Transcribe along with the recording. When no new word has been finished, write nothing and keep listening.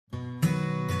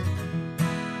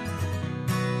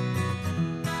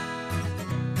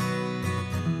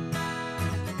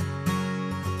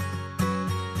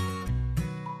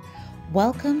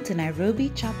Welcome to Nairobi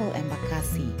Chapel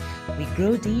Embakasi. We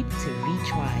grow deep to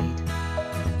reach wide.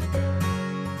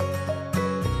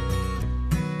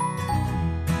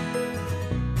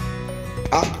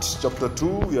 Acts chapter 2,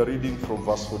 we are reading from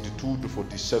verse 42 to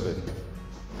 47.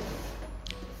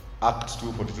 Acts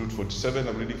 2, 42 to 47,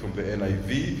 I'm reading from the NIV.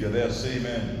 If you're there, say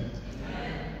amen.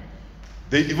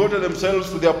 They devoted themselves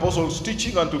to the apostles'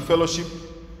 teaching and to fellowship,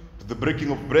 to the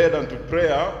breaking of bread and to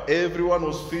prayer. Everyone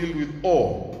was filled with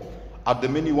awe at the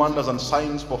many wonders and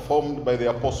signs performed by the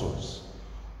apostles.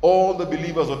 All the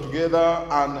believers were together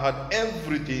and had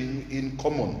everything in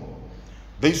common.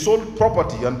 They sold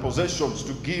property and possessions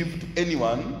to give to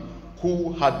anyone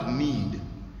who had need.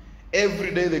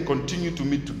 Every day they continued to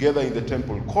meet together in the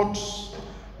temple courts.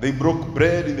 They broke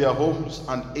bread in their homes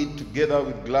and ate together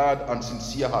with glad and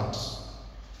sincere hearts,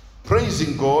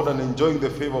 praising God and enjoying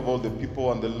the favor of all the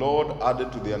people, and the Lord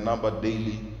added to their number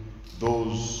daily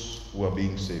those who are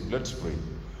being saved. Let's pray.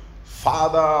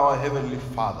 Father, our Heavenly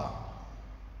Father,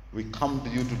 we come to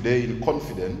you today in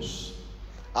confidence,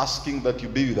 asking that you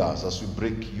be with us as we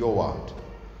break your word.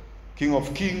 King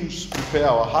of Kings, prepare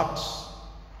our hearts.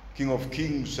 King of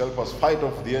Kings, help us fight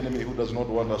off the enemy who does not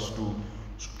want us to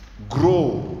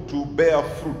grow, to bear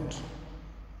fruit.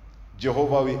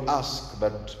 Jehovah, we ask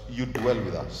that you dwell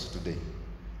with us today.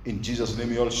 In Jesus'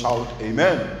 name, you all shout,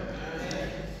 Amen. Amen.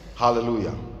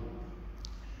 Hallelujah.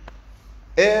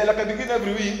 Like I begin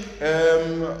every week,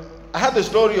 I had the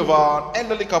story of an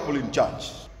elderly couple in church.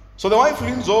 So the wife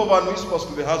leans over and whispers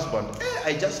to the husband,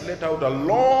 I just let out a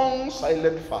long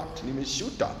silent fart.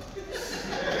 Nimeshuta.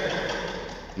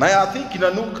 Now I think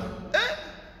inanuka.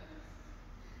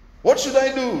 What should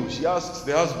I do? She asks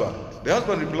the husband. The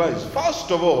husband replies,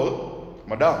 first of all,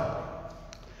 madam,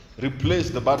 replace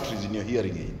the batteries in your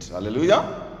hearing aid. Hallelujah.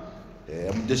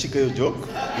 Mtashika your joke.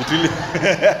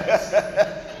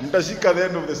 Mtashika at the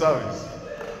end of the service.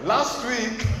 Last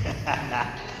week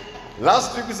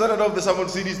we started off the sermon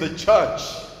series, The Church.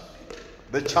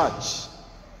 The Church.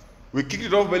 We kicked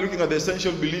it off by looking at the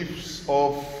essential beliefs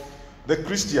of the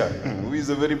Christian, who is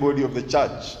the very body of the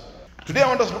church. Today I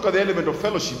want us to look at the element of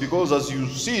fellowship, because as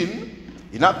you've seen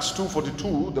in Acts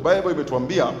 2:42, the Bible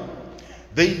imetuambia,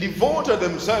 they devoted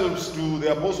themselves to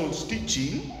the apostles'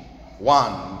 teaching,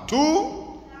 1,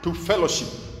 2, to fellowship.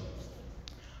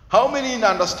 How many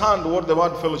understand what the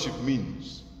word fellowship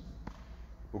means?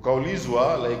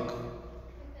 Ukaulizwa, like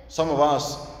some of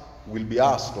us will be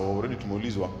asked, or already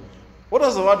tumeulizwa, what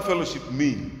does the word fellowship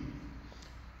mean?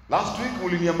 Last week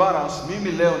muliniembarrass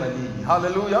mimi leo na nyinyi.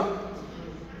 Hallelujah.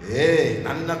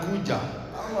 Na ninakuja.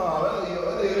 Whether you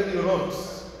ready or not,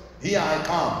 here I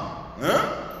come.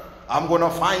 I'm going to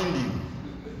find you.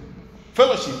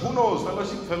 Fellowship, who knows?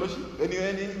 Fellowship.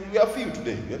 We are few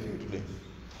today.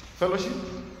 Fellowship.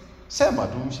 Sema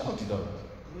tu, shout it out.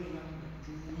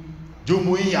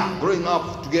 Jumuiya, growing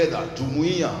up together.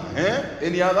 Jumuiya.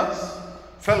 Any others?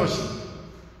 Fellowship.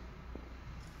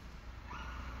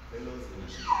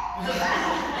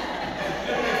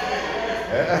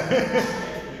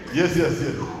 Yes.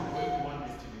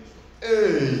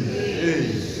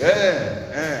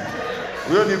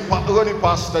 Huyo ni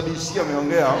pastor DC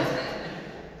ameongea.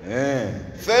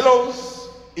 Fellows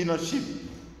in a ship.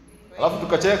 Alafu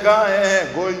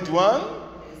tukacheka, going to one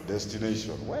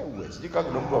destination. Wewe, sijui kama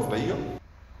kuna mtu after hiyo.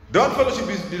 The word fellowship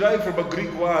is derived from a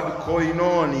Greek word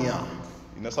koinonia.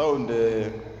 Ina sound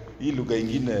hii lugha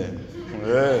nyingine.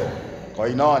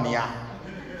 Koinonia.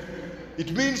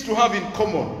 It means to have in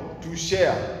common, to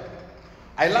share.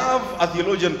 I love a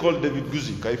theologian called David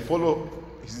Guzik. I follow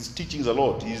his teachings a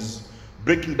lot. His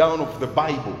breaking down of the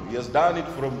Bible. He has done it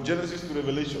from Genesis to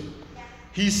Revelation.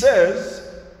 He says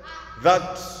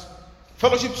that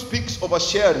fellowship speaks of a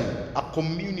sharing, a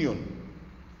communion,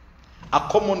 a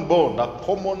common bond, a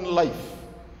common life.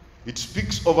 It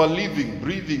speaks of a living,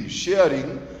 breathing,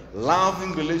 sharing,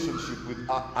 loving relationship with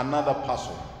another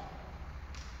person.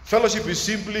 Fellowship is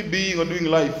simply being or doing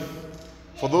life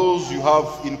for those you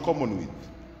have in common with.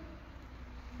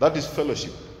 That is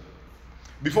fellowship.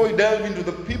 Before we delve into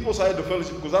the people side of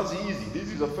fellowship, because that's easy,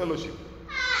 this is a fellowship.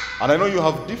 And I know you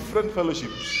have different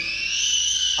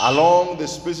fellowships along the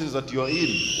spaces that you're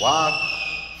in, work,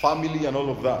 family, and all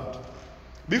of that.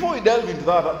 Before we delve into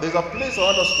that, there's a place I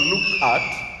want us to look at,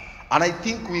 and I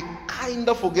think we kind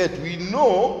of forget. We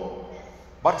know,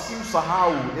 but seem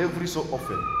sahau every so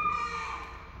often.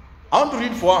 I want to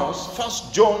read for us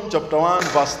 1 John chapter 1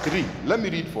 verse 3. Let me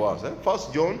read for us.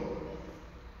 1 John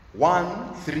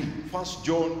 1:3. 1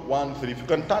 John 1:3. If you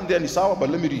can turn there, ni sawa, but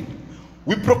let me read.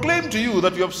 We proclaim to you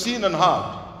that you have seen and heard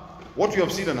what you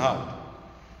have seen and heard,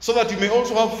 so that you may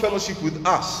also have fellowship with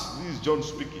us. This is John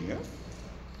speaking.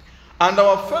 And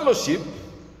our fellowship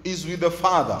is with the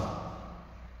Father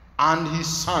and His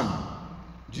Son,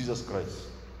 Jesus Christ.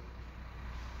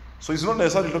 So it's not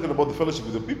necessarily talking about the fellowship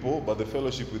with the people, but the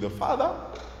fellowship with the Father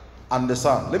and the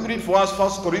Son. Let me read for us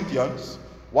 1 Corinthians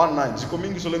 1:9. Ziko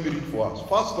mingi, so let me read for us.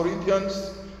 1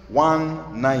 Corinthians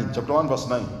 1:9. Chapter 1 verse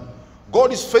 9.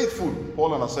 God is faithful,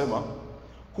 Paul anasema,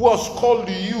 who has called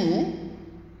you,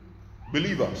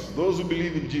 believers, those who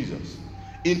believe in Jesus,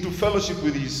 into fellowship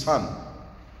with His Son,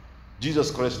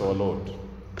 Jesus Christ our Lord.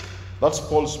 That's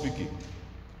Paul speaking.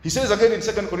 He says again in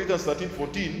 2 Corinthians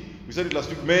 13:14, we said it last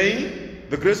week, may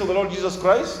the grace of the Lord Jesus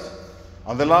Christ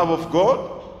and the love of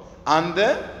God and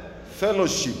the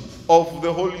fellowship of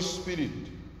the Holy Spirit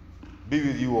be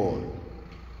with you all.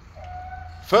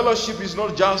 Fellowship is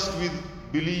not just with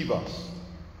believers.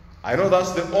 I know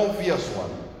that's the obvious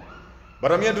one.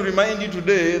 But I'm here to remind you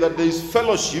today that there is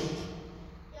fellowship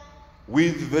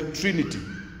with the Trinity.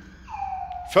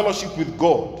 Fellowship with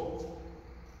God,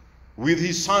 with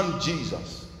His Son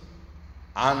Jesus,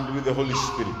 and with the Holy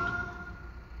Spirit.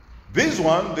 This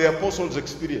one the apostles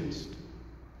experienced.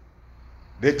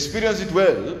 They experienced it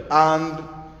well, and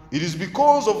it is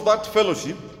because of that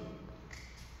fellowship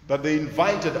that they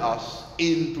invited us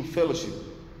into fellowship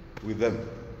with them.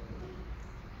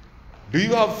 Do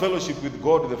you have fellowship with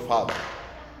God the Father?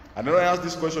 I know I asked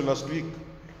this question last week,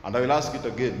 and I will ask it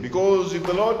again. Because if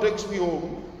the Lord takes me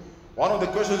home, one of the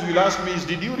questions He will ask me is,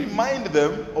 did you remind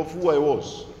them of who I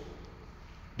was?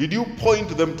 Did you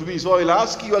point them to me? So I will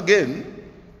ask you again,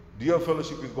 do you have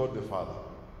fellowship with God the Father?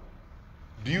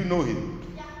 Do you know Him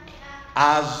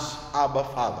as Abba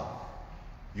Father,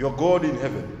 your God in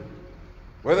heaven?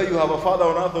 Whether you have a father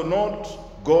on earth or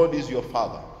not, God is your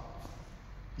Father,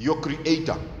 your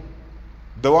Creator,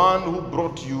 the one who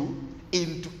brought you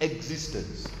into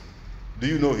existence. Do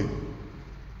you know Him?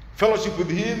 Fellowship with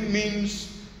Him means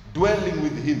dwelling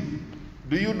with Him.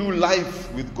 Do you do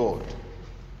life with God?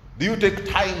 Do you take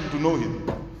time to know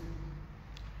Him?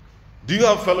 Do you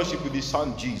have fellowship with His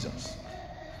Son Jesus?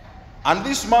 And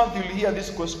this month you'll hear this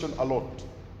question a lot.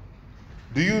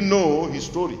 Do you know His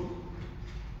story?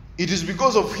 It is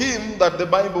because of Him that the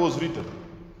Bible was written.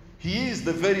 He is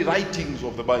the very writings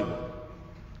of the Bible.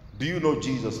 Do you know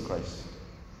Jesus Christ?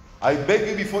 I beg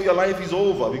you before your life is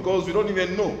over, because we don't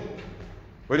even know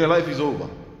when your life is over.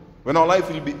 When our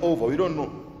life will be over, we don't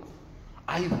know.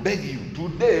 I beg you,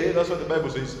 today, that's what the Bible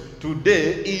says,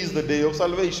 today is the day of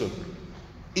salvation.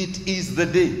 It is the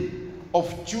day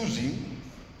of choosing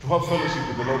to have fellowship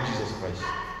with the Lord Jesus Christ.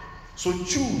 So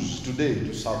choose today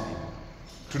to serve Him,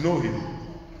 to know Him,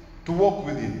 to walk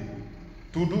with Him,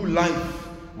 to do life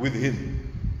with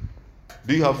Him.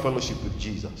 Do you have fellowship with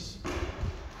Jesus?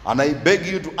 And I beg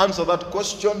you to answer that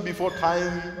question before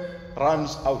time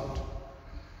runs out.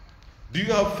 Do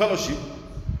you have fellowship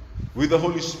with the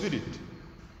Holy Spirit?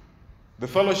 The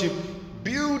fellowship,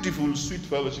 beautiful, sweet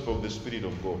fellowship of the Spirit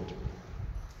of God,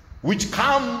 which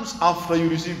comes after you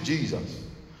receive Jesus.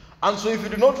 And so if you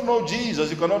do not know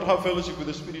Jesus, you cannot have fellowship with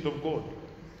the Spirit of God.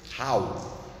 How?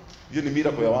 Hiyo ni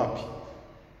miracle ya wapi?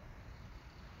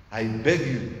 I beg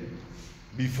you,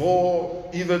 before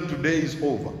even today is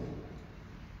over,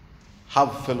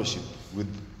 have fellowship with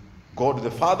God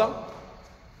the Father,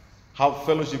 have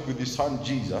fellowship with His Son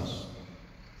Jesus,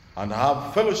 and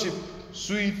have fellowship,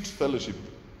 sweet fellowship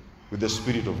with the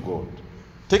Spirit of God.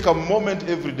 Take a moment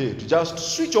every day to just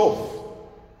switch off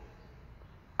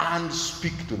and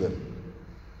speak to them.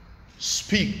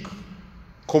 Speak,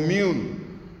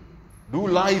 commune, do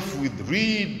life with,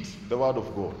 read the Word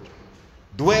of God,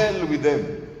 dwell with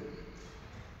them.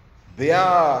 They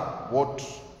are what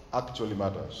actually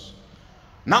matters.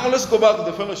 Now let's go back to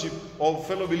the fellowship of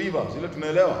fellow believers. Ile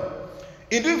tunaelewa.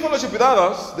 In doing fellowship with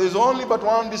others, there is only but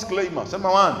one disclaimer. Sema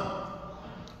one.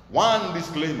 One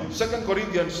disclaimer. 2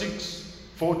 Corinthians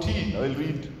 6:14. I will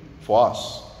read for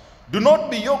us. Do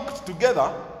not be yoked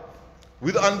together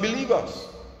with unbelievers.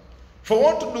 For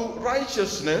what do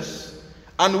righteousness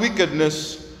and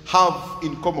wickedness have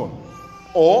in common?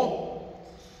 Or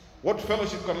what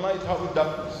fellowship can light have with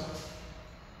darkness?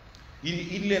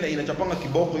 Ile inachapanga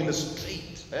kiboko ile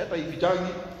straight. Hata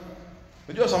ifitangi.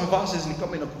 Unajua some verses ni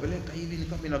kama inakupeleka hivi, ni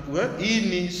kama hii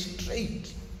ni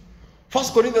straight.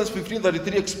 1 Corinthians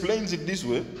 15:33 explains it this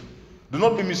way. Do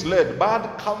not be misled.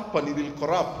 Bad company will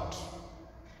corrupt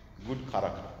good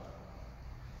character.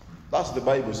 That's the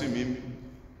Bible. See Mimi.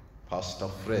 Pastor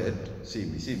Fred. See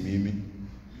Mimi.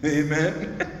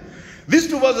 Amen. These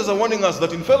two verses are warning us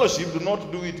that in fellowship, do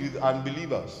not do it with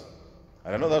unbelievers.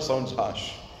 And I know that sounds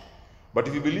harsh. But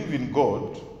if you believe in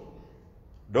God,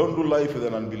 don't do life with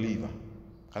an unbeliever.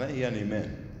 Can I hear an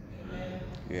amen? Amen.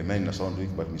 Amen. That sounds weak,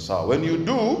 but misawa. When you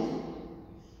do,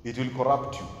 it will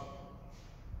corrupt you.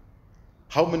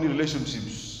 How many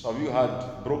relationships have you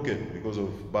had broken because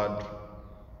of bad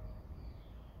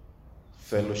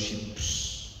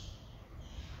fellowships?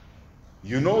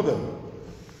 You know them.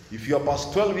 If you are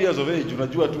past 12 years of age,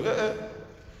 unajua tu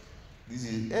this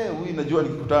is huyu najua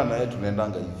nikikutana naye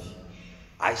tunaendanga hivi.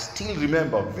 I still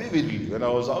remember vividly when I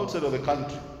was outside of the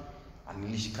country and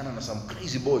nilishikana na some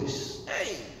crazy boys.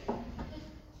 Hey,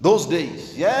 those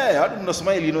days, yeah, hadi mna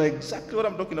smile, you know exactly what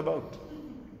I'm talking about.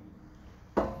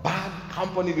 Bad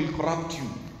company will corrupt you.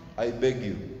 I beg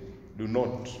you, do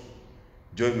not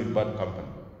join with bad company.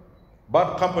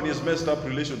 Bad company has messed up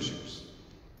relationships.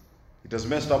 It has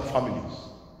messed up families.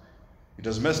 It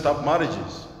has messed up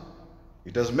marriages.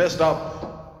 It has messed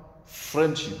up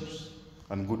friendships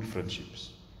and good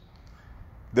friendships.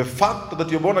 The fact that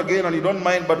you're born again and you don't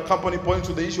mind bad company points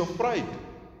to the issue of pride.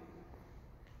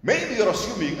 Maybe you're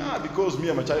assuming, because me,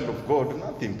 I'm a child of God,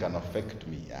 nothing can affect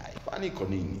me.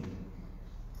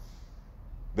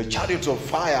 The chariots of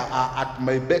fire are at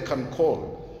my beck and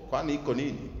call.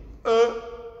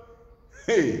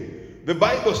 Hey, the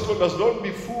Bible told us, don't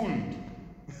be fooled.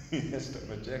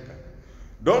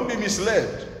 Don't be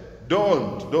misled.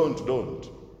 Don't.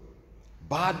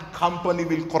 Bad company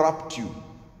will corrupt you.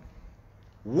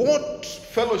 What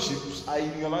fellowships are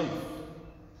in your life?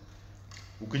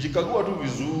 Ukijikagua tu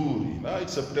vizuri. Now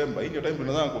it's September. In your time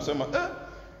tunaanza kusema,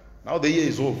 now the year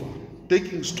is over.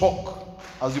 Taking stock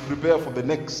as you prepare for the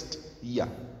next year.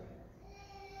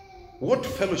 What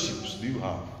fellowships do you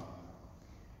have?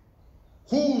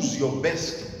 Who's your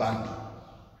best buddy?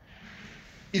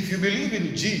 If you believe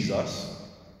in Jesus,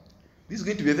 this is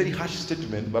going to be a very harsh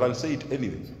statement, but I'll say it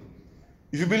anyway.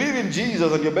 If you believe in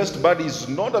Jesus and your best buddy is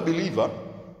not a believer,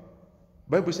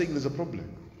 the Bible is saying there's a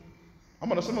problem.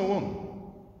 Ama nasema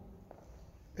uongo?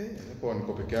 Hapo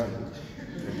niko peke yangu.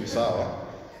 Ni sawa.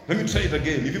 Let me say it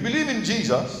again. If you believe in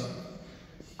Jesus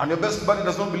and your best buddy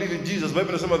does not believe in Jesus, the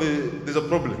Bible says there's a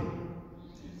problem.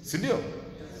 Sindio?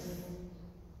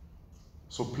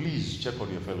 So please check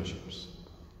on your fellowships.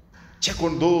 Check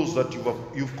on those that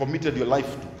you've committed your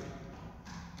life to.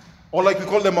 Or like we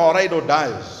call them our ride or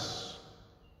dies.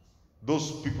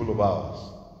 Those people of ours.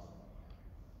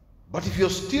 But if you're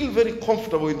still very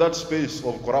comfortable in that space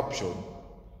of corruption,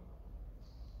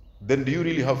 then do you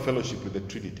really have fellowship with the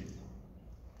Trinity?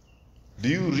 Do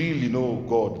you really know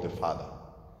God the Father,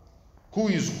 who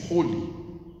is holy?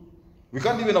 We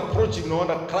can't even approach him no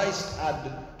wonder Christ had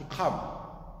to come.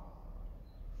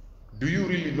 Do you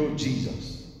really know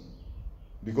Jesus?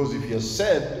 Because if he has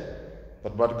said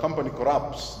that bad company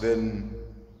corrupts, then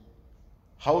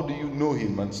how do you know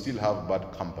him and still have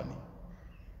bad company?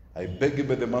 I beg you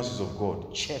by the mercies of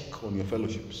God, check on your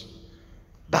fellowships.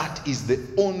 That is the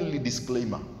only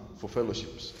disclaimer for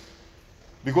fellowships.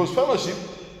 Because fellowship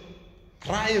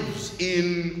thrives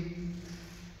in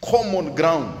common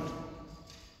ground.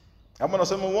 I'm going to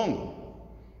say uongo.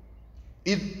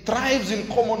 It thrives in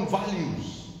common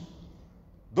values.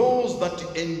 Those that you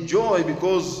enjoy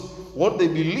because what they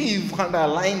believe kind of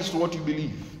aligns to what you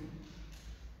believe.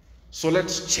 So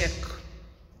let's check.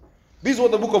 This is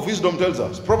what the book of wisdom tells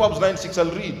us. Proverbs 9:6,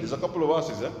 I'll read. There's a couple of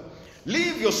verses.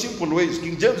 Leave your simple ways.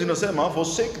 King James inasema,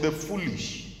 forsake the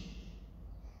foolish,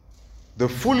 the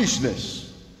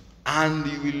foolishness, and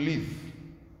you will live.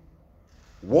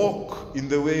 Walk in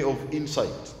the way of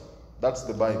insight. That's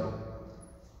the Bible.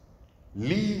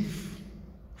 Leave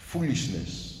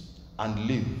foolishness and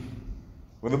live.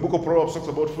 When the book of Proverbs talks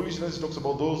about foolishness, it talks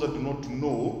about those that do not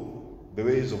know the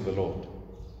ways of the Lord.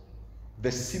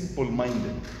 The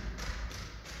simple-minded.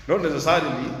 Not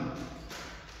necessarily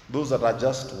those that are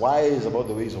just wise about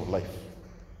the ways of life.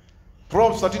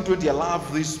 Proverbs 13:20, I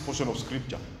love this portion of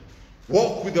scripture.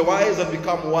 Walk with the wise and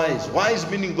become wise. Wise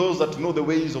meaning those that know the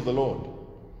ways of the Lord.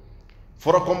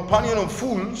 For a companion of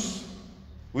fools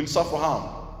will suffer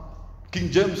harm. King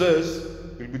James says,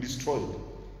 will be destroyed.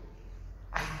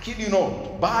 I kid you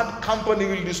not, bad company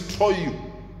will destroy you.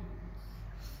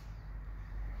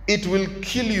 It will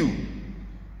kill you.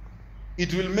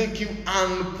 It will make you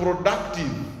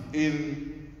unproductive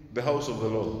in the house of the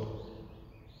Lord.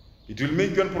 It will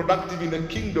make you unproductive in the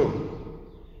kingdom.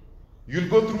 You'll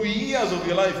go through years of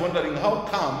your life wondering, how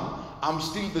come I'm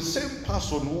still the same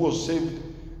person who was saved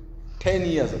 10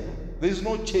 years ago? There is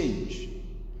no change.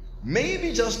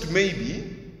 Maybe, just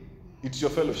maybe, it's your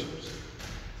fellowships.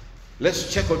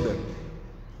 Let's check on them.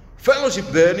 Fellowship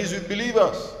then is with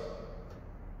believers.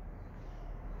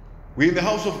 We're in the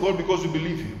house of God because we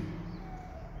believe Him.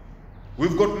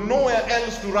 We've got nowhere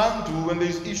else to run to when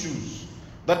there's issues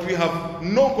that we have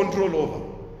no control over.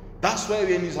 That's why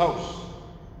we're in His house.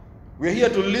 We're here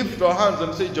to lift our hands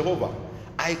and say, Jehovah,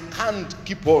 I can't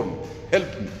keep on.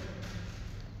 Help me.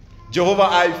 Jehovah,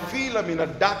 I feel I'm in a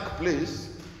dark place.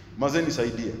 Mazeni's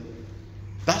idea.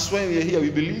 That's why we are here. We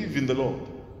believe in the Lord.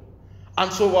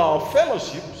 And so our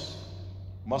fellowships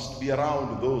must be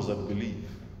around those that believe.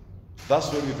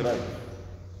 That's where we thrive.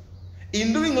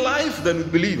 In doing life then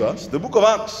with believers, the book of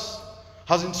Acts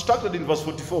has instructed in verse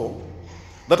 44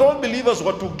 that all believers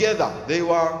were together. They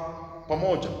were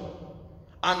pamoja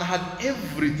and had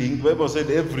everything. The Bible said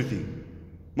everything,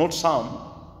 not some,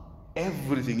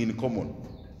 everything in common.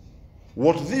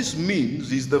 What this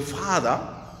means is the Father,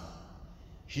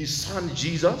 His Son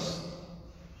Jesus,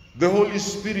 the Holy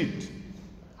Spirit,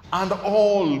 and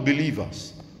all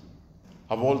believers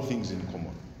have all things in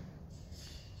common.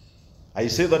 I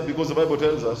say that because the Bible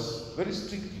tells us very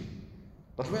strictly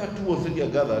that where 2 or 3 are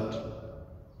gathered,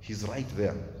 He's right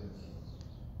there.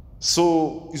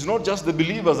 So it's not just the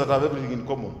believers that have everything in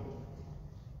common.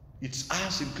 It's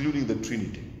us, including the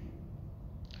Trinity.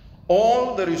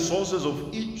 All the resources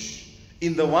of each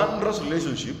in the wondrous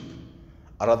relationship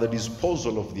are at the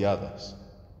disposal of the others.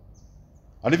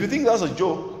 And if you think that's a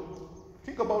joke,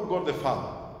 think about God the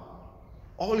Father.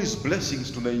 All His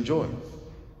blessings to enjoy.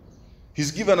 He's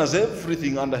given us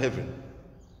everything under heaven.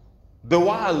 The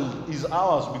world is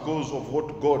ours because of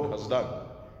what God has done.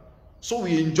 So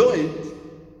we enjoy it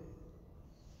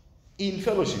in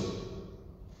fellowship.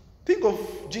 Think of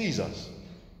Jesus.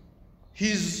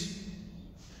 His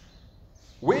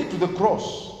way to the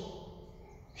cross,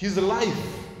 His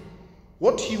life,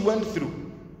 what He went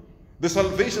through, the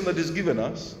salvation that is given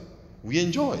us, we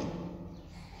enjoy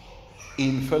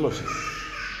in fellowship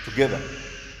together.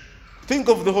 Think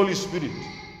of the Holy Spirit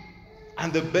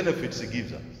and the benefits He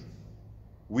gives us.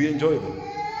 We enjoy them.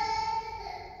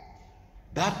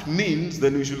 That means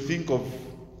then we should think of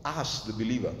us, the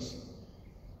believers.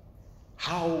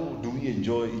 How do we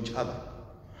enjoy each other?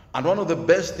 And one of the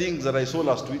best things that I saw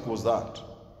last week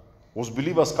was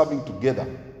believers coming together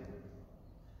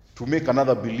to make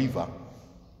another believer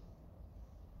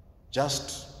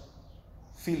just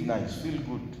feel nice, feel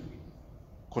good,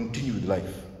 continue with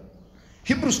life.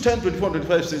 Hebrews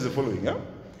 10:24-25 says the following.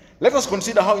 Let us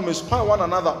consider how we may spur one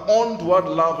another on toward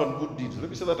love and good deeds. Let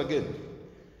me say that again.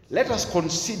 Let us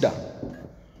consider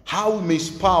how we may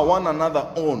spur one another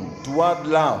on toward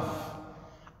love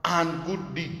and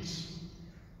good deeds.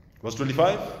 Verse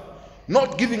 25.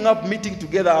 Not giving up meeting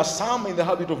together as some in the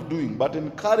habit of doing, but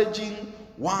encouraging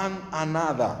one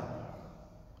another.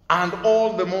 And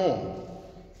all the more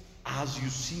as you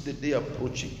see the day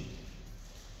approaching.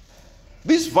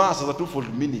 This verse has a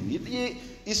twofold meaning.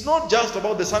 It's not just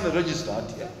about the Sunday registered.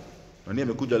 No,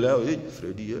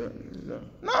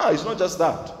 it's not just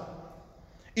that.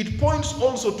 It points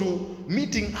also to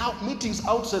meetings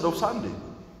outside of Sunday.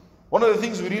 One of the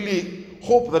things we really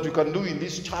hope that we can do in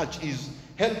this church is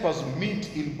help us meet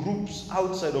in groups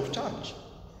outside of church.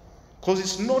 Because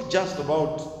it's not just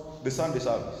about the Sunday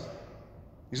service.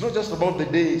 It's not just about the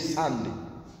day Sunday.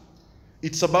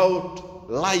 It's about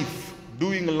life,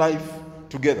 doing life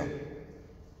together.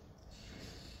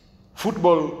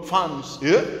 Football fans,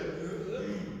 yeah?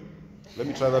 Let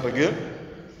me try that again.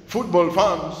 Football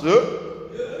fans, yeah?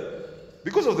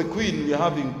 Because of the Queen, we are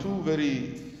having 2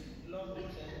 very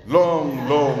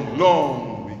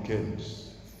long weekends.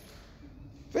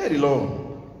 Very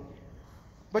long.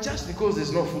 But just because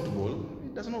there's no football,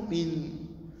 it does not mean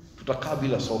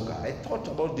tutakabila soccer. I thought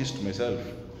about this to myself.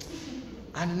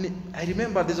 And I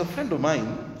remember there's a friend of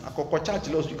mine, ako kwa church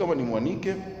leo, sijui kama ni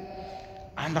Mwanike,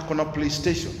 and ako na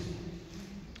PlayStation.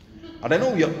 And I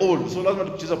know we are old, so lazima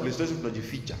tukicheza PlayStation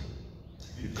tunajificha.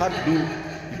 You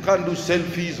can't do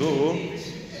selfies or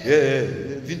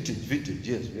vintage,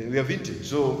 yes. We are vintage.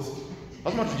 So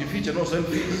lazima tujifiche, no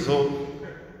selfies.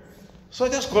 So I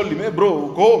just called him, hey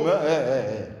bro, go home.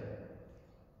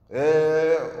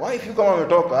 Wife you kama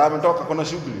ametoka kuna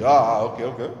shughuli.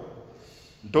 Okay.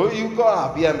 Ndio yuko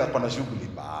pia ndo kuna shughuli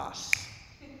basi.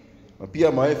 Na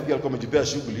pia my wife pia alikuwa amejipea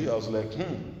shughuli. I was like,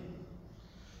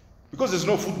 Because there's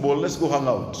no football, let's go hang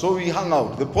out. So we hang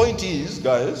out. The point is,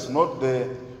 guys, not the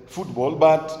football,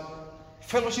 but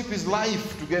fellowship is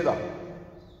life together.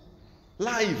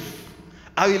 Life.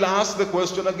 I will ask the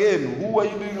question again. Who are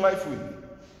you doing life with?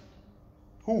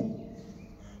 Who?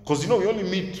 Because we only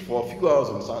meet for a few hours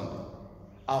on Sunday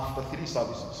after 3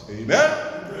 services. Amen?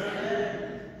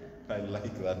 Amen. I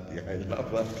like that. I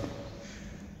love that.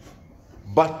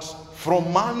 But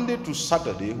from Monday to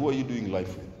Saturday, who are you doing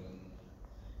life with?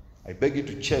 I beg you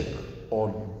to check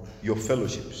on your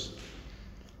fellowships.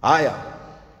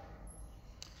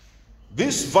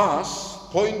 This verse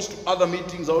points to other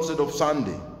meetings outside of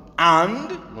Sunday.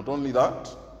 And, not only that,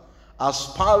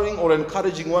 aspiring or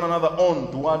encouraging one another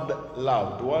on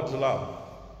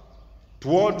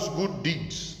towards good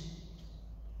deeds,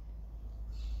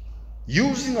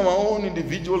 using our own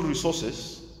individual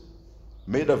resources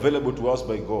made available to us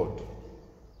by God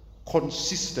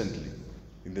consistently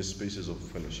in the spaces of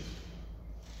fellowship.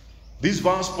 This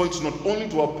verse points not only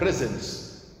to our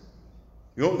presence,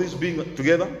 this being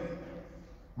together,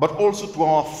 but also to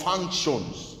our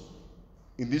functions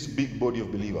in this big body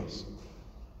of believers.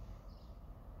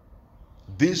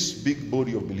 This big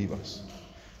body of believers.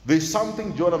 There's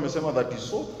something John Amesema that is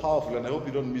so powerful, and I hope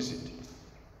you don't miss it.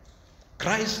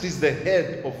 Christ is the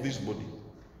head of this body.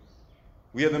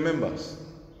 We are the members.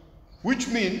 Which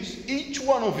means each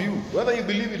one of you, whether you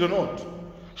believe it or not,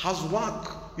 has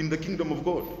work in the kingdom of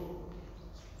God.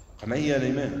 Can I hear an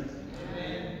amen?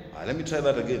 Amen. Let me try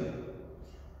that again.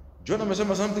 John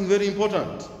Amesema something very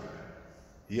important.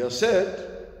 He has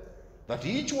said that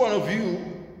each one of you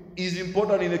is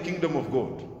important in the kingdom of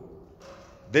God.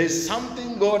 There's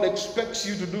something God expects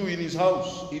you to do in his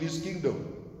house, in his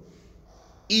kingdom.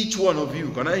 Each one of you.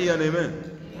 Can I hear an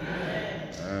amen?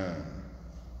 Amen.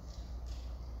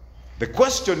 The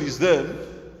question is then,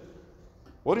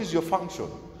 what is your function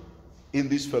in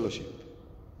this fellowship?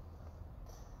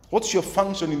 What's your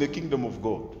function in the kingdom of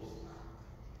God?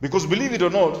 Because believe it or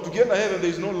not, to get to heaven, there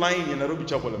is no line in Nairobi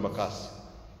Chapel and Embakasi.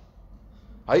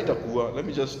 Haitakuwa. Let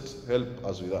me just help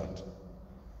us with that.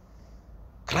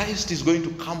 Christ is going to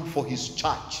come for his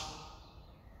church,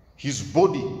 his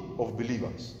body of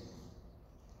believers.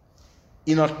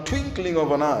 In a twinkling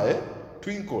of an eye,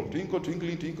 twinkle, twinkle,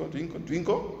 twinkling, twinkle, twinkle,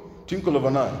 twinkle, twinkle of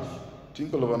an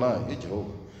eye, hey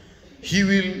Jehovah. He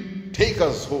will take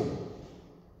us home,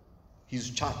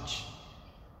 his church.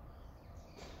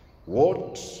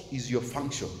 What is your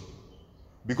function?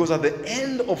 Because at the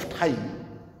end of time,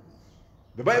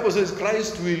 the Bible says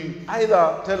Christ will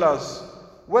either tell us,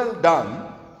 well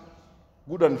done,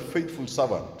 good and faithful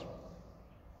servant,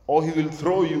 or he will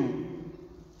throw you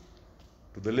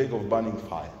to the lake of burning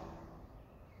fire.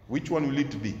 Which one will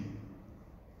it be?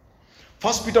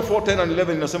 1 Peter 4:10 and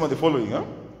 11 inasema the following.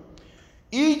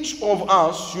 Each of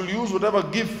us should use whatever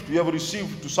gift we have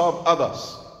received to serve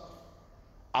others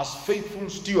as faithful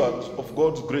stewards of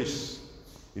God's grace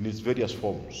in its various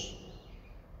forms.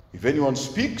 If anyone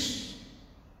speaks,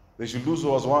 they should do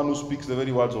so as one who speaks the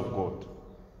very words of God.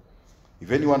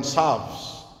 If anyone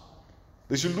serves,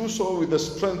 they should do so with the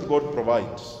strength God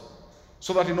provides,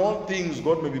 so that in all things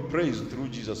God may be praised through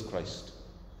Jesus Christ.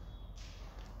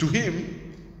 To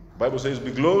him, the Bible says,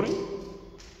 be glory,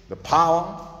 the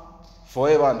power,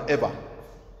 forever and ever.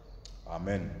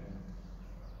 Amen.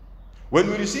 When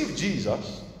we receive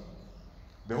Jesus,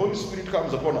 the Holy Spirit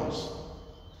comes upon us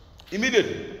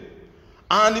immediately,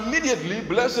 and immediately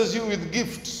blesses you with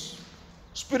gifts,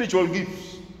 spiritual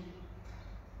gifts.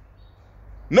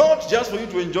 Not just for you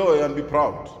to enjoy and be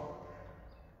proud.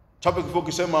 Chape kifo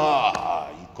kisema,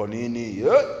 iko nini?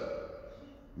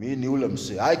 Mimi ni ule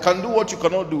mse. I can do what you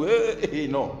cannot do.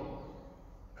 No.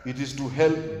 It is to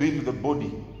help build the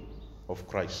body of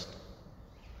Christ.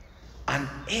 And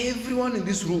everyone in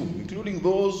this room, including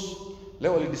those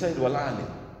leo decide walale,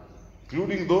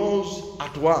 including those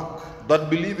at work that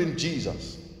believe in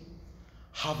Jesus,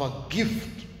 have a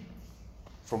gift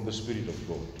from the Spirit of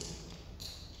God.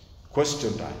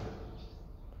 Question time.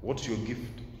 What's your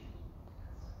gift?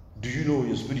 Do you know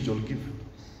your spiritual gift?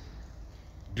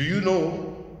 Do you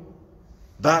know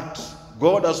that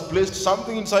God has placed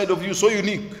something inside of you so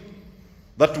unique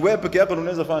that wewe peke yako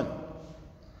unaweza fanya?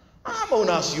 Ama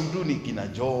una assume tu ni kina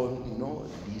John,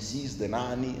 this is the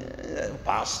nani,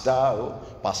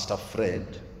 Pastor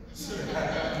Fred.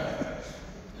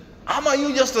 Ama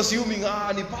you just assuming,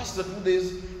 ni pastor too,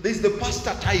 there's the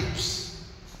pastor types.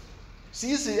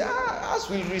 See, us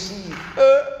will receive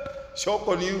shock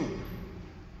on you.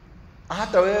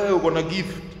 Hata wewe uko na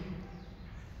gift.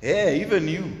 Even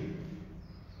you.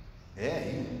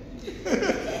 You.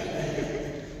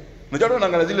 Najua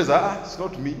unaangalia zile za, it's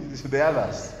not me, it's the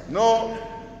others. No,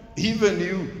 even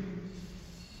you.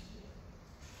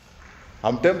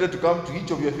 I'm tempted to come to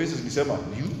each of your faces and nisema,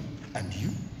 you, and you,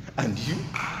 and you.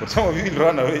 But some of you will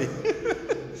run away.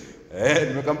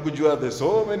 Nimekam kujua there's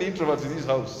so many introverts in this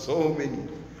house, so many.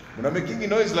 Muna making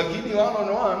noise lakini one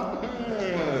on one.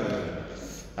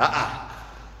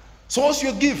 So what's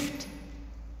your gift?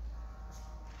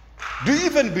 Do you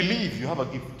even believe you have a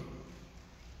gift?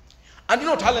 And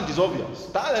talent is obvious.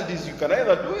 Talent is you can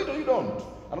either do it or you don't.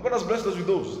 And God has blessed us with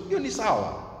those. Hiyo ni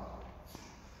sawa.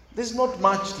 There's not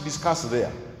much to discuss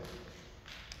there.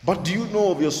 But do you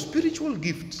know of your spiritual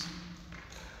gifts?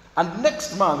 And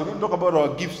next month, we're going to talk about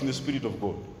our gifts in the Spirit of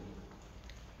God.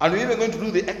 And we're even going to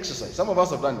do the exercise. Some of us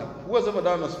have done it. Who has ever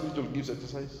done a spiritual gifts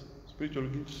exercise? Spiritual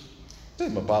gifts?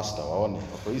 I'm a pastor.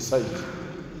 For his side.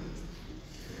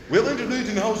 We're going to do it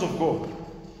in the house of God.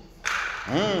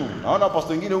 No.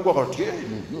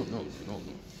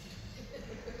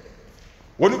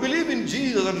 When we believe in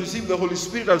Jesus and receive the Holy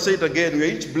Spirit, I'll say it again, we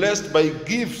are each blessed by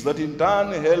gifts that in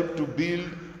turn help to build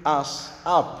us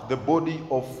up, the body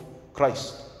of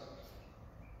Christ.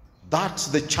 That's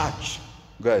the church,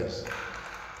 guys.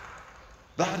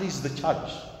 That is the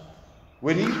church.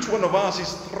 When each one of us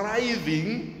is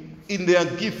thriving in their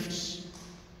gifts,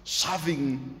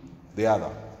 serving the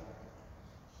other.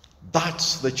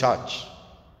 That's the church.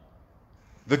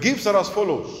 The gifts are as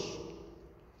follows.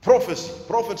 Prophecy.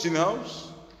 Prophets in the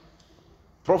house.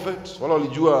 Prophets. Wala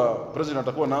walijua president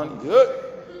atakuwa nani?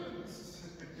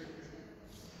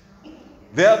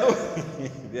 They are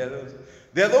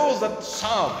those that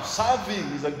serve. Serving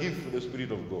is a gift for the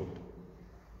Spirit of God.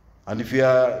 And if you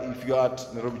are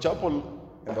at Nairobi Chapel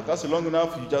and Embakasi long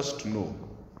enough, you just know.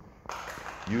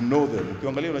 You know them.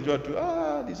 Ukiangalia unajua tu,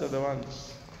 these are the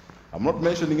ones. I'm not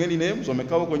mentioning any names.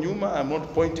 Wamekaa kwa nyuma. I'm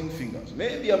not pointing fingers.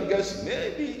 Maybe I'm guessing.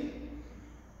 Maybe.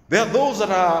 There are those that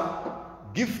are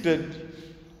gifted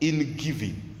in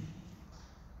giving.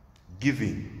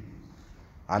 Giving.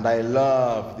 And I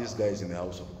love these guys in the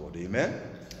house of God. Amen?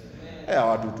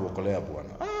 Watu tuokolea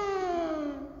Bwana.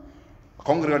 A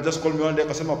congregant just called me one day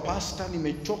akasema, Pastor,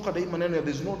 nimechoka dai maneno,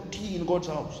 there's no tea in God's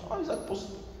house. How is that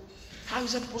possible? How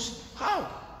is that possible?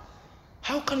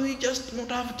 How can we just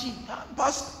not have tea?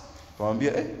 Pastor.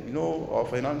 Kamwambia, our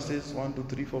finances 1, 2,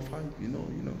 3, 4, 5, you know.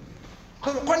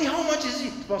 Kwani how much is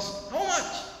it, Pastor? How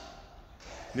much?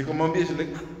 Nikamwambia, she's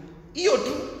like, hiyo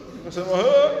tu. Nikasema,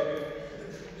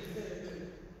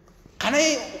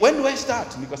 when do I start?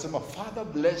 Nikasema, Father,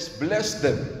 bless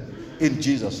them in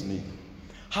Jesus' name.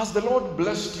 Has the Lord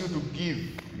blessed you to give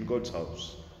in God's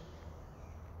house?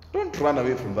 Don't run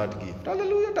away from that gift.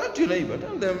 Hallelujah. Tell your neighbor.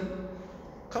 Tell them,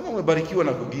 kama umebarikiwa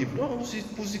na kugive. No,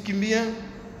 usikimbia.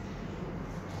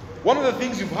 One of the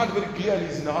things you've heard very clearly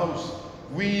is in the house,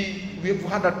 we've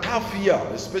had a tough year,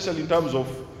 especially in terms of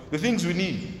the things we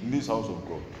need in this house of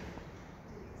God.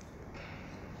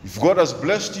 If God has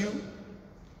blessed you,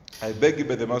 I beg you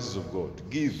by the mercies of God,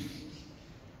 give.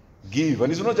 Give.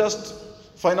 And it's not just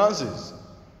finances.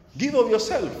 Give of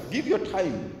yourself. Give your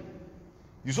time.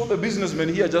 You saw the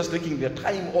businessmen here just taking their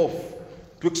time off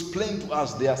to explain to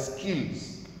us their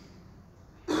skills.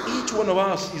 Each one of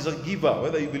us is a giver,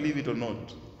 whether you believe it or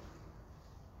not.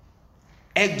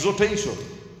 Exhortation.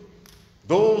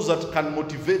 Those that can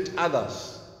motivate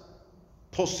others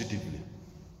positively.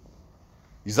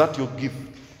 Is that your gift?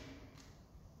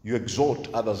 You exhort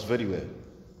others very well.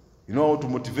 You know how to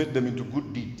motivate them into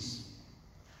good deeds.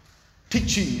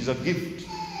 Teaching is a gift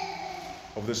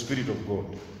of the Spirit of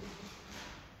God.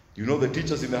 You know the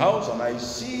teachers in the house, and I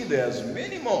see there's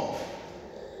many more.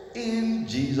 In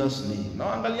Jesus' name.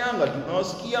 Now, angalianga,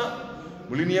 tunawasikia,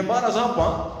 muliniembana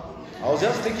hapa. I was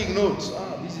just taking notes.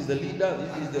 This is the leader,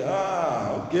 this is the,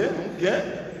 okay.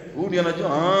 Who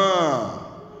anajua?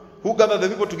 Who gathered the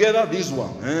people together? This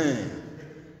one.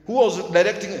 Who was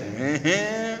directing?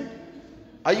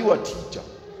 Are you a teacher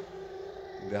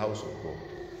in the house of God?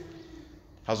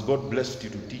 Has God blessed you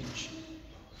to teach?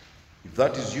 If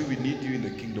that is you, we need you in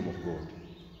the kingdom of God.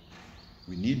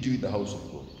 We need you in the house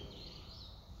of God.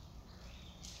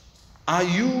 Are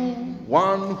you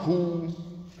one who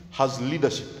has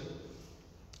leadership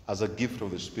as a gift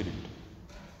of the Spirit?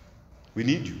 We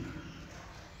need you.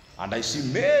 And I see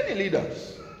many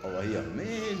leaders over here.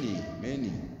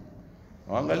 Many.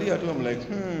 I'm like,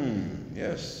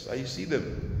 yes, I see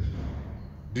them.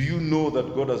 Do you know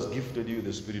that God has gifted you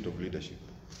the spirit of leadership?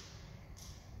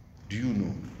 Do you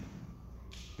know?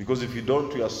 Because if you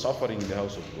don't, you are suffering in the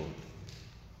house of God.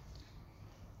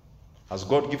 Has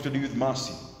God gifted you with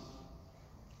mercy?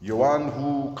 You're one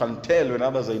who can tell when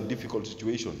others are in difficult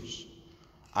situations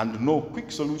and know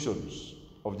quick solutions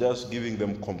of just giving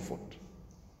them comfort.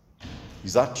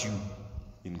 Is that you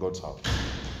in God's house?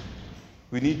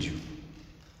 We need you.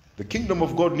 The kingdom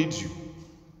of God needs you.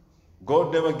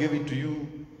 God never gave it to you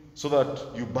so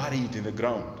that you bury it in the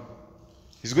ground.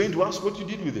 He's going to ask what you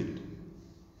did with it.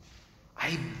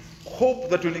 I hope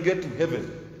that when you get to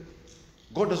heaven,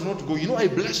 God does not go, I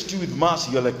blessed you with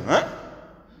mercy. You're like, huh?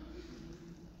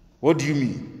 What do you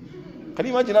mean? Can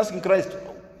you imagine asking Christ,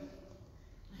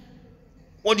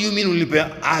 what do you mean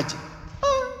ulipea aje?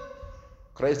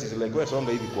 Christ is like,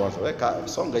 songa hivi kwanza.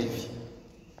 Songa hivi.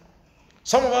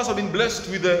 Some of us have been blessed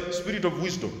with the spirit of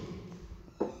wisdom.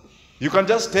 You can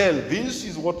just tell, this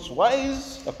is what's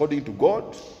wise according to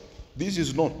God. This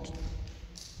is not.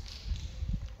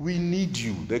 We need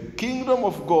you. The kingdom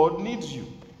of God needs you.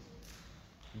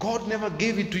 God never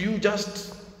gave it to you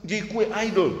just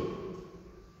idle.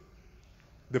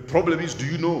 The problem is, do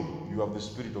you know you have the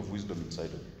spirit of wisdom inside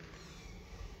of you?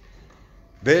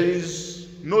 There is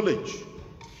knowledge.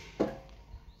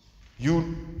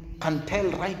 You can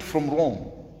tell right from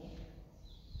wrong.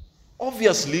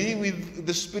 Obviously, with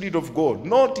the Spirit of God,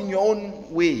 not in your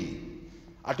own way.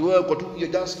 At work, you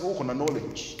just walk on a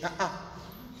knowledge.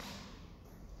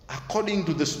 According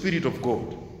to the Spirit of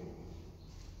God.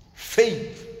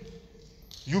 Faith.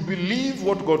 You believe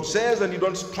what God says and you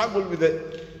don't struggle with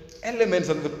the elements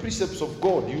and the precepts of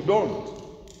God. You don't.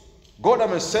 God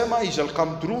amesema, he shall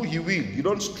come through, he will. You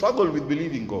don't struggle with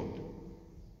believing God.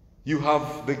 You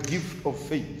have the gift of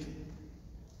faith.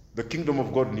 The kingdom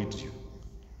of God needs you.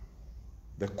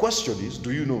 The question is,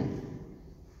 do you know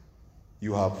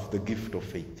you have the gift of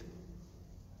faith?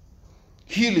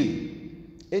 Healing.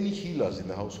 Any healers in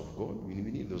the house of God? We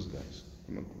need those guys.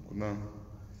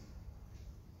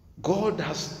 God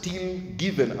has still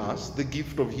given us the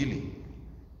gift of healing.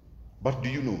 But do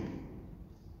you know?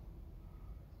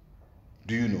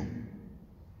 Do you know?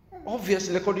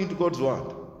 Obviously, according to God's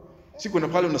word. Si kuna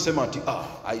pale unasema ati,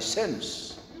 I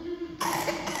sense.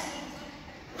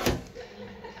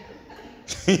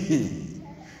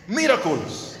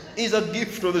 Miracles is a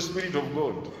gift of the Spirit of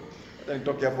God.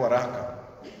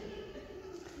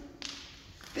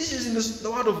 This is in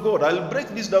the word of God. I'll break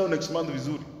this down next month with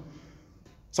Zuri.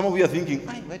 Some of you are thinking,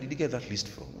 where did he get that list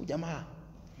from?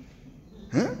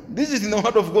 Huh? This is in the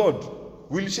word of God.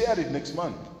 We'll share it next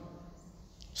month.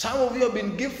 Some of you have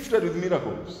been gifted with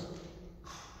miracles.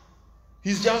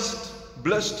 He's just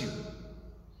blessed you.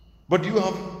 But you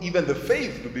have even the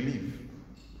faith to believe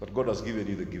that God has given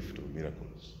you the gift of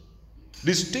miracles.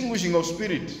 Distinguishing of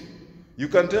spirit. You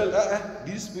can tell,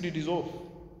 this spirit is off.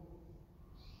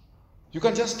 You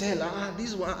can just tell,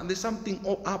 this one, there's something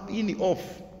up, in,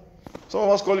 off. Some of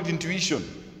us call it intuition.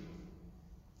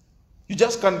 You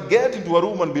just can get into a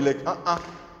room and be like,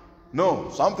 no,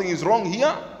 something is wrong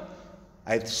here.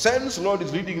 I sense Lord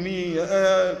is leading me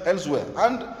elsewhere.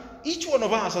 And each one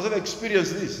of us has ever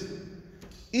experienced this.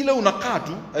 Ile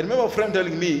unakatu, I remember a friend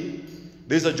telling me,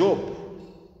 there's a job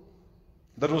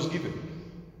that was given.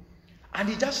 And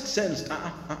he just sensed,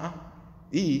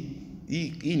 hii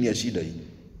ni ya shida hii.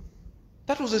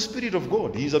 That was the Spirit of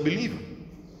God. He is a believer.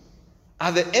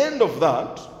 At the end of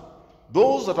that,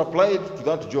 those that applied to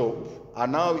that job are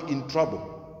now in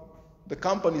trouble. The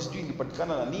company is doing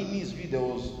patikana na nini, there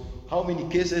was how many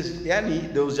cases,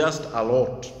 there was just a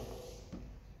lot.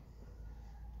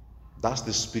 That's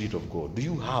the Spirit of God. Do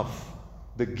you have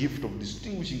the gift of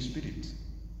distinguishing spirit?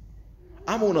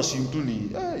 Ama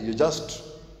unasimtuni, you're just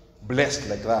blessed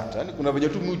like that. Yani kuna venye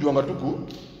tu mwili wangatuku.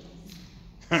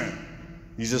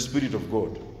 He's the Spirit of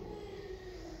God.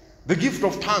 The gift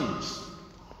of tongues.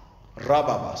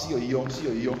 Rababa, sio hiyo.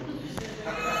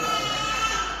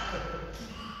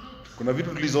 Kuna vitu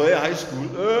tulizoea high school.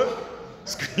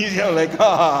 You're like,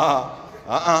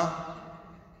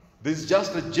 There's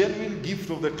just a genuine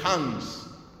gift of the tongues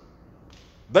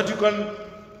that you can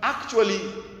actually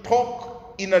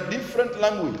talk in a different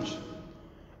language.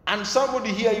 And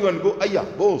somebody hear you and go,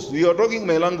 boss, you are talking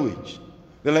my language.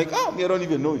 They're like, I don't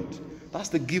even know it. That's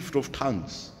the gift of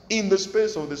tongues in the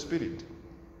space of the Spirit,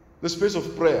 the space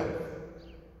of prayer,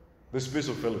 the space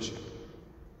of fellowship.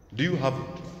 Do you have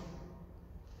it?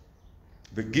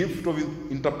 The gift of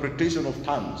interpretation of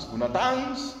tongues. Kuna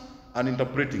tongues and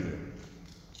interpreting them.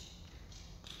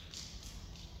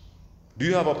 Do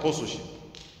you have apostleship?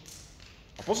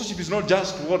 Apostleship is not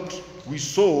just what we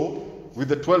saw with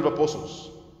the 12 apostles,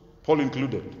 Paul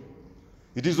included.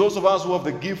 It is those of us who have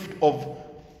the gift of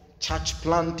church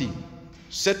planting,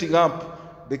 setting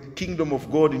up the kingdom of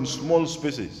God in small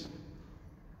spaces.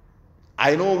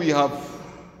 I know we have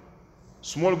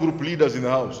small group leaders in the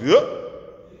house. Yeah?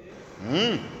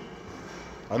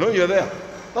 I know you're there.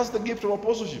 That's the gift of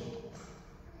apostleship.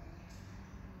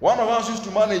 One of us used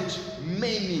to manage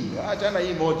many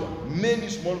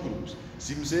small groups.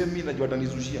 Simsemi na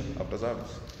watanizushia after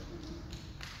service.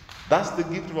 That's the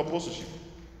gift of apostleship.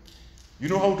 You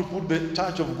know how to put the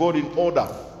church of God in order,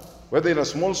 whether in a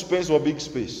small space or a big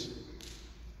space,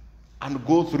 and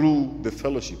go through the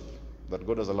fellowship that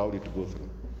God has allowed it to go through.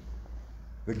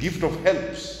 The gift of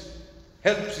helps.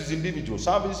 Helps is individual.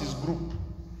 Service is group.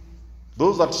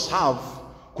 Those that serve,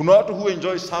 kuna watu who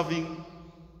enjoy serving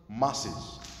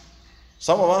masses.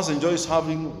 Some of us enjoy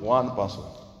serving one person.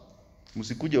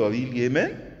 Musikuje wawili,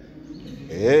 amen?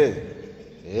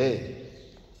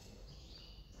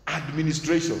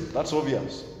 Administration, that's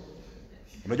obvious.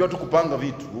 Unajua tu kupanga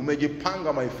vitu.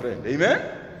 Umejipanga, my friend, amen?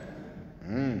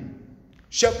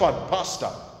 Shepherd, pastor.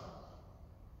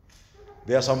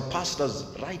 There are some pastors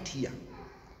right here.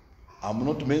 I'm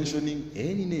not mentioning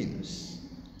any names,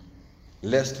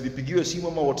 lest nipigiwe simu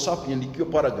ama WhatsApp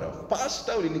niandikiwe paragraph.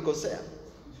 Pastor, ulinikosea.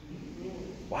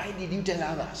 Why did you tell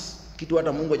others? Kitu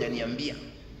hata Mungu hajaniambia.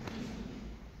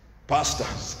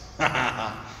 Pastors.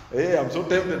 Hey, I'm so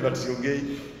tempted but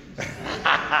siongei.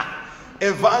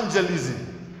 Evangelism.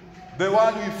 The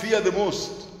one we fear the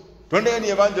most. Don't any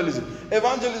evangelism.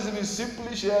 Evangelism is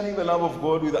simply sharing the love of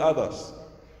God with others.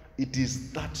 It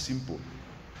is that simple.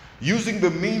 Using the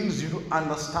means you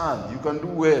understand, you can do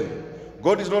well.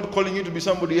 God is not calling you to be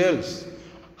somebody else.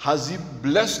 Has He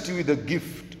blessed you with the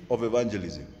gift of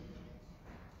evangelism?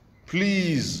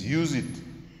 Please use it.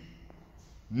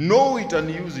 Know it and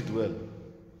use it well.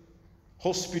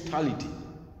 Hospitality.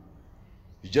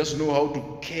 You just know how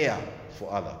to care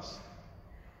for others.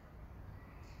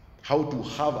 How to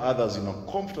have others in a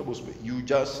comfortable space. You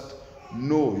just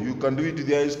know. You can do it with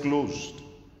the eyes closed.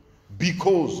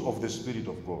 Because of the Spirit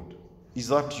of God. Is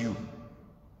that you?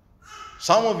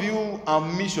 Some of you are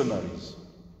missionaries.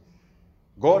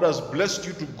 God has blessed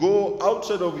you to go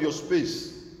outside of your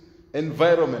space,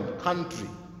 environment, country.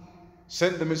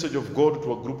 Send the message of God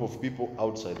to a group of people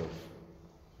outside of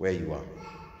where you are.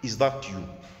 Is that you?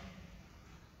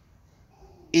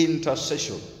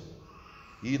 Intercession.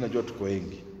 Hii najua tuko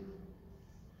wengi.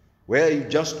 Where you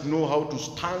just know how to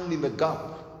stand in the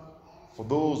gap for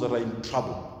those that are in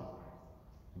trouble.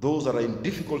 Those that are in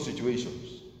difficult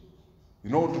situations. You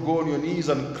know, to go on your knees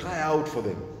and cry out for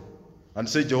them. And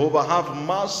say, Jehovah, have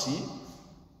mercy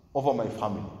over my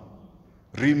family.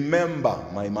 Remember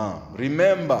my mom.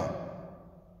 Remember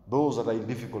those that are in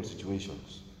difficult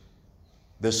situations.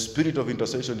 The spirit of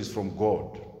intercession is from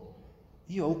God.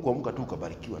 Hiyo hukuamka tu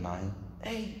ukabarikiwa nayo.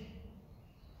 Hey.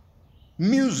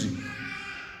 Music,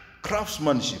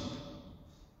 craftsmanship,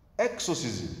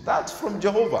 exorcism, that's from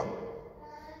Jehovah.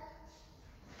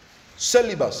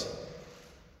 Celibacy.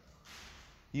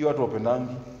 Hiyo watu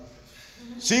wapendangi.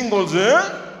 Singles,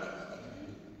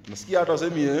 nasikia hata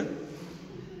wasemi,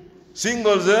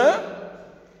 Singles,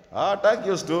 hataki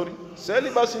hiyo story.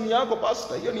 Celibacy ni yako,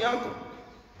 pastor, hiyo ni yako.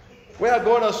 Where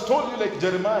God has told you, like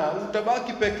Jeremiah,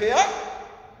 utabaki peke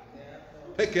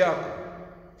yako,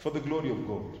 for the glory of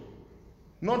God.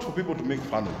 Not for people to make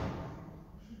fun of you.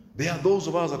 There are those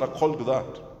of us that are called to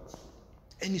that.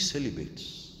 Any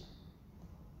celibates?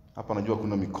 Hapa najua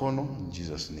kuna mikono, in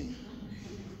Jesus' name.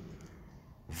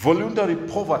 Voluntary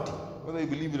poverty, whether you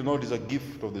believe it or not, is a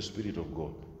gift of the Spirit of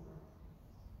God.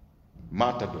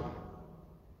 Martyrdom.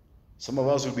 Some of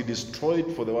us will be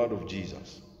destroyed for the word of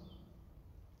Jesus.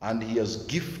 And He has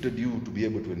gifted you to be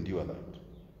able to endure that.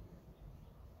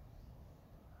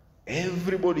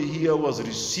 Everybody here who has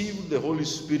received the Holy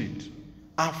Spirit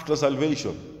after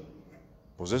salvation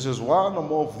possesses one or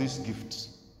more of these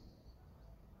gifts.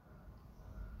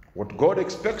 What God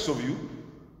expects of you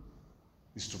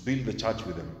is to build the church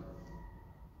with them.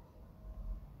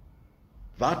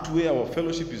 That way our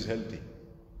fellowship is healthy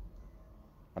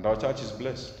and our church is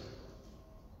blessed.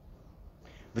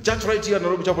 The church right here at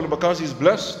Nairobi Chapel Embakasi is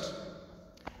blessed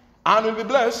and will be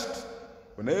blessed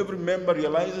when every member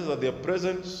realizes that their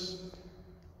presence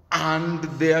and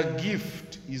their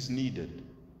gift is needed.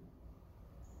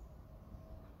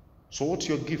 So what's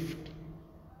your gift?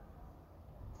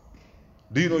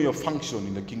 Do you know your function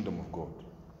in the kingdom of God?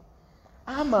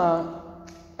 Ama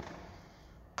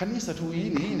kanisa tu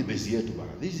hii ni base yetu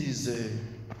bana. This is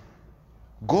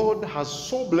God has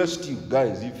so blessed you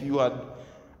guys. If you had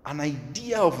an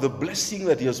idea of the blessing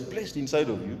that He has placed inside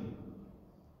of you,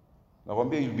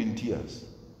 nakwambia you'll be in tears.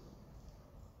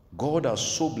 God has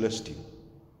so blessed you.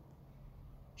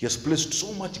 He has placed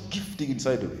so much gifting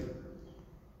inside of you.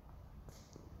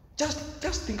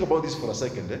 Just think about this for a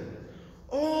second.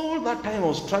 All that time I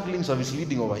was struggling service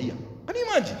leading over here. Can you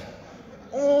imagine?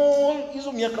 All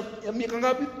hizo miaka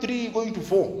ngapi? 3 going to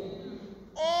 4.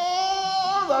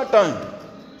 All that time.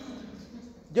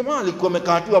 Jamaa alikuwa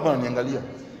amekaa tu hapa ananiangalia.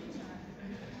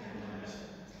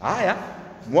 Haya,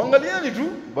 muangalieni tu.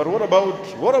 But what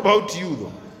about you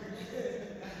though?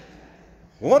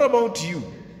 What about you?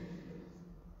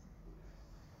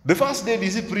 The first day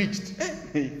DC preached.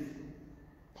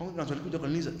 Alikuja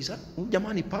kanisa, isa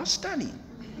jamani pastor ni.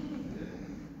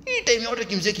 Hii time yote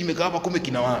kimzee kimekaa hapa kumbe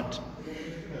kina watu.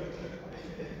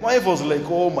 My wife was like,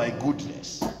 oh my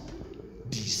goodness.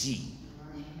 DC.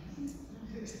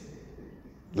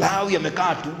 Lao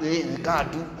yamekaa tu, yamekaa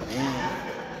tu.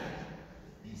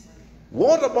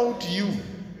 What about you?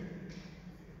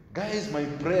 Guys, my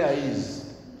prayer is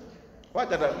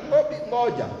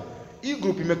ngoja. Hii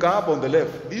group imekaa hapa on the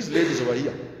left. These ladies over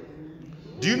here.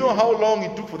 Do you know how long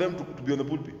it took for them to be on the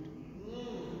pulpit?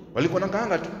 Walikuwa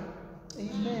nakaanga tu.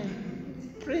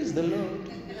 Amen. Praise the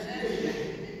Lord.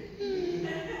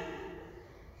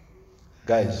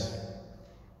 Guys,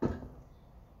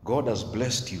 God has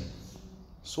blessed you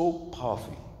so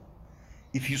powerfully.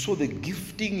 If you saw the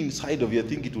gifting inside of you, I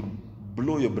think it would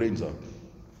blow your brains out.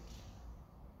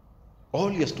 All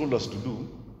He has told us to do,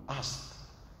 ask.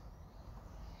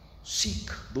 Seek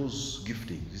those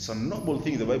giftings. It's a noble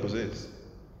thing, the Bible says.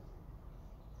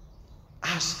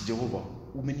 Ask Jehovah,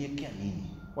 umeniekea nini?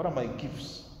 What are my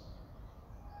gifts?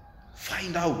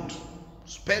 Find out.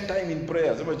 Spend time in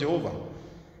prayer. Say, Jehovah,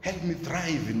 help me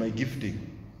thrive in my gifting.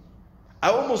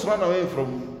 I almost ran away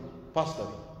from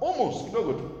pastoring. Almost. I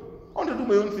want to do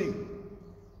my own thing.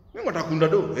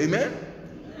 Amen?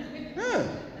 Yeah.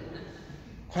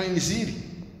 Kwani ni siri?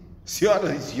 Sio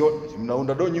hata sio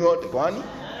mnaunda do nyote kwani?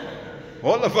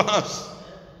 All of us.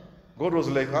 God was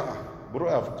like, bro,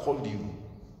 I have called you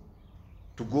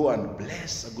to go and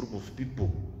bless a group of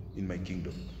people in my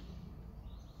kingdom.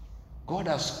 God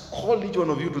has called each one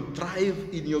of you to thrive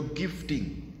in your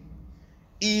gifting.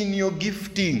 In your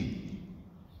gifting.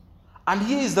 And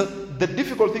here is the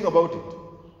difficult thing about it.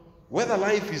 Whether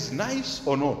life is nice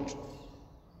or not.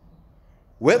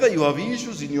 Whether you have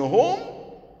issues in your home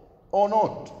or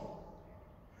not.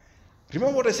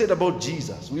 Remember what I said about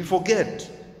Jesus. We forget.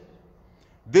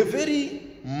 The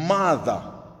very mother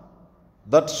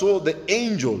that saw the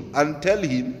angel and tell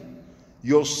him,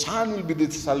 your son will be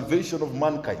the salvation of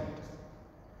mankind,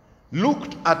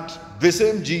 looked at the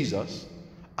same Jesus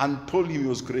and told him he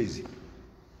was crazy.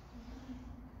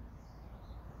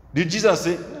 Did Jesus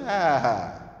say,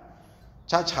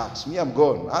 church hurts, me I'm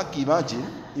gone? Imagine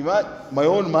my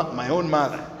own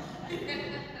mother.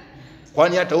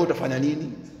 Kwani hata utafanya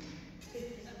nini?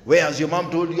 Where has your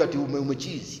mom told you ati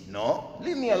umechizi? No,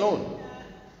 leave me alone.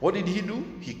 What did he do?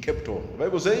 He kept on. The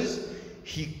Bible says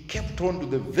he kept on to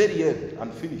the very end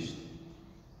and finished.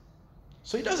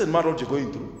 So it doesn't matter what you're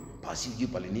going through.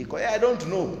 I don't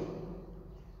know.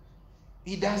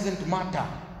 It doesn't matter.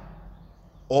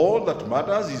 All that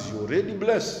matters is you're already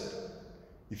blessed.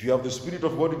 If you have the Spirit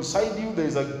of God inside you, there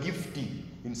is a gifting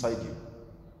inside you.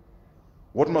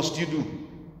 What must you do?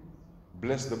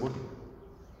 Bless the body.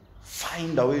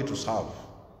 Find a way to serve.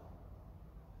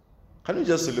 Can you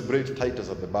just celebrate Titus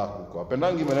at the back?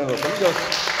 Can you just...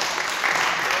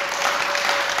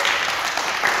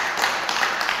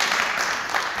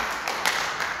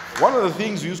 One of the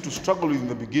things we used to struggle with in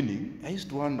the beginning, I used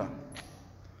to wonder,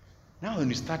 now when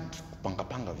we start panga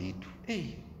vitu,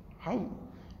 hey, how?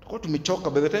 By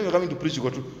the time you're coming to preach, you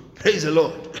got to praise the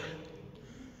Lord.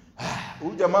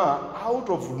 Ujama, out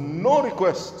of no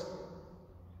request,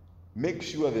 make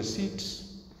sure the seats,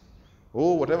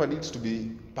 whatever needs to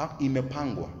be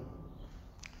imepangwa.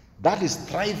 That is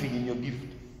thriving in your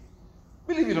gift.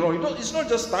 Believe it or not, it's not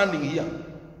just standing here.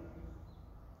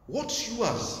 What's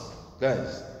yours,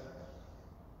 guys?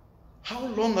 How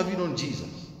long have you known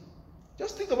Jesus?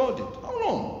 Just think about it. How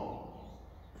long?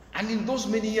 And in those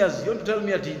many years, you want to tell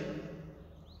me that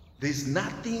there's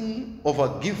nothing of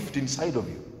a gift inside of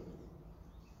you.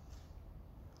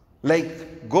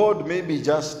 Like God maybe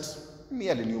just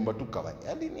I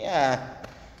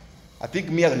think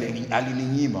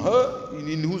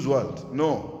in whose world?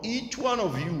 No. Each one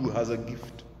of you has a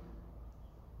gift.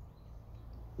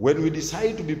 When we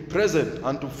decide to be present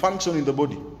and to function in the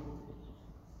body,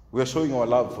 we are showing our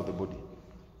love for the body.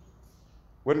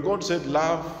 When God said,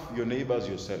 love your neighbors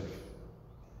yourself,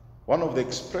 one of the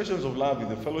expressions of love in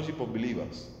the fellowship of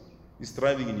believers is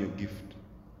thriving in your gift.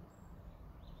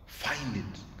 Find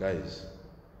it, guys.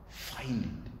 Find it.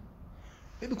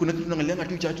 Maybe kuna kitu tunaangalia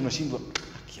tu church tunashindwa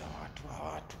akia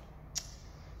watu.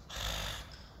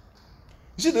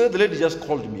 You see, the lady just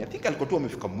called me. I think alikuwa tu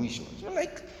amefika mwisho. She's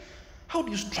like, how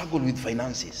do you struggle with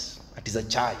finances? That is a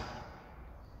chai.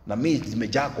 Na mimi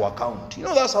zimejaa kwa account. You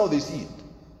know, that's how they see it.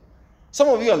 Some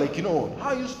of you are like, how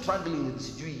are you struggling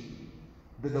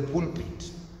with the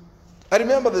pulpit? I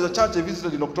remember there's a church I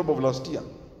visited in October of last year.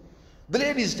 The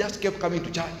ladies just kept coming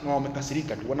to church. Na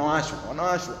wamekasirika tu,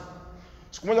 wanawashwa.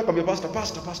 Siku moja akamwambia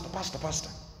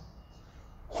pastor.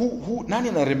 Who nani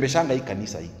anarembeshanga hii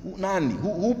kanisa hii? Nani?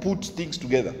 Who puts things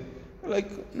together? Like,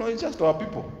 no, it's just our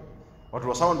people. Watu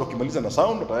wa sound wakimaliza na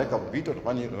sound, wataweka vitu,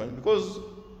 watafanya because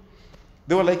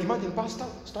they were like, imagine pastor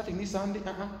starting this Sunday,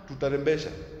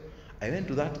 tutarembesha. I went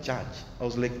to that church. I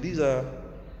was like, these are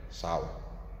sour.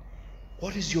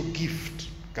 What is your gift,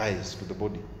 guys, to the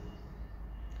body?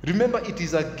 Remember, it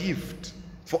is a gift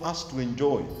for us to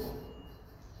enjoy.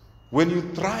 When you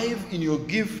thrive in your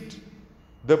gift,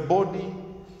 the body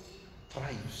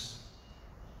thrives.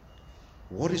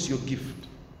 What is your gift?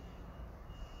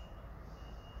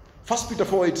 1 Peter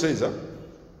 4:8 says,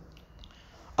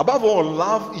 above all,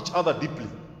 love each other deeply,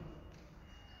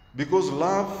 because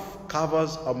love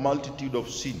covers a multitude of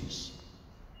sins.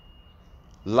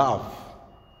 Love.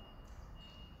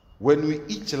 When we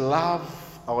each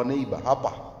love our neighbor,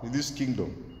 hapa, in this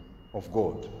kingdom of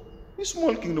God, this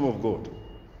small kingdom of God,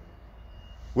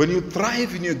 when you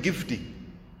thrive in your gifting,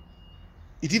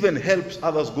 it even helps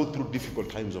others go through difficult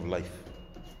times of life.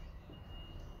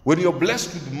 When you're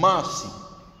blessed with mercy,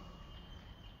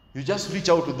 you just reach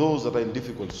out to those that are in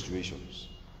difficult situations.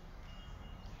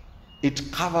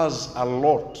 It covers a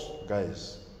lot,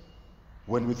 guys,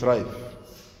 when we thrive.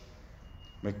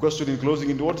 My question in closing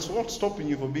is, what's stopping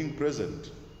you from being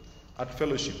present at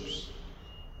fellowships,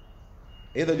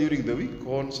 either during the week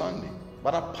or on Sunday?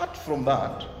 But apart from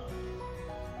that,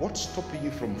 what's stopping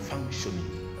you from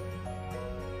functioning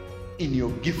in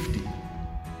your gifting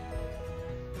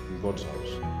in God's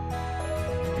house?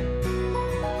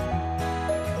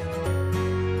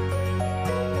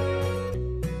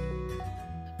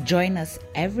 Join us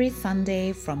every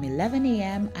Sunday from 11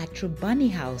 a.m. at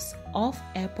Trubani House off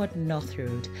Airport North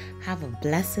Road. Have a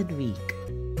blessed week.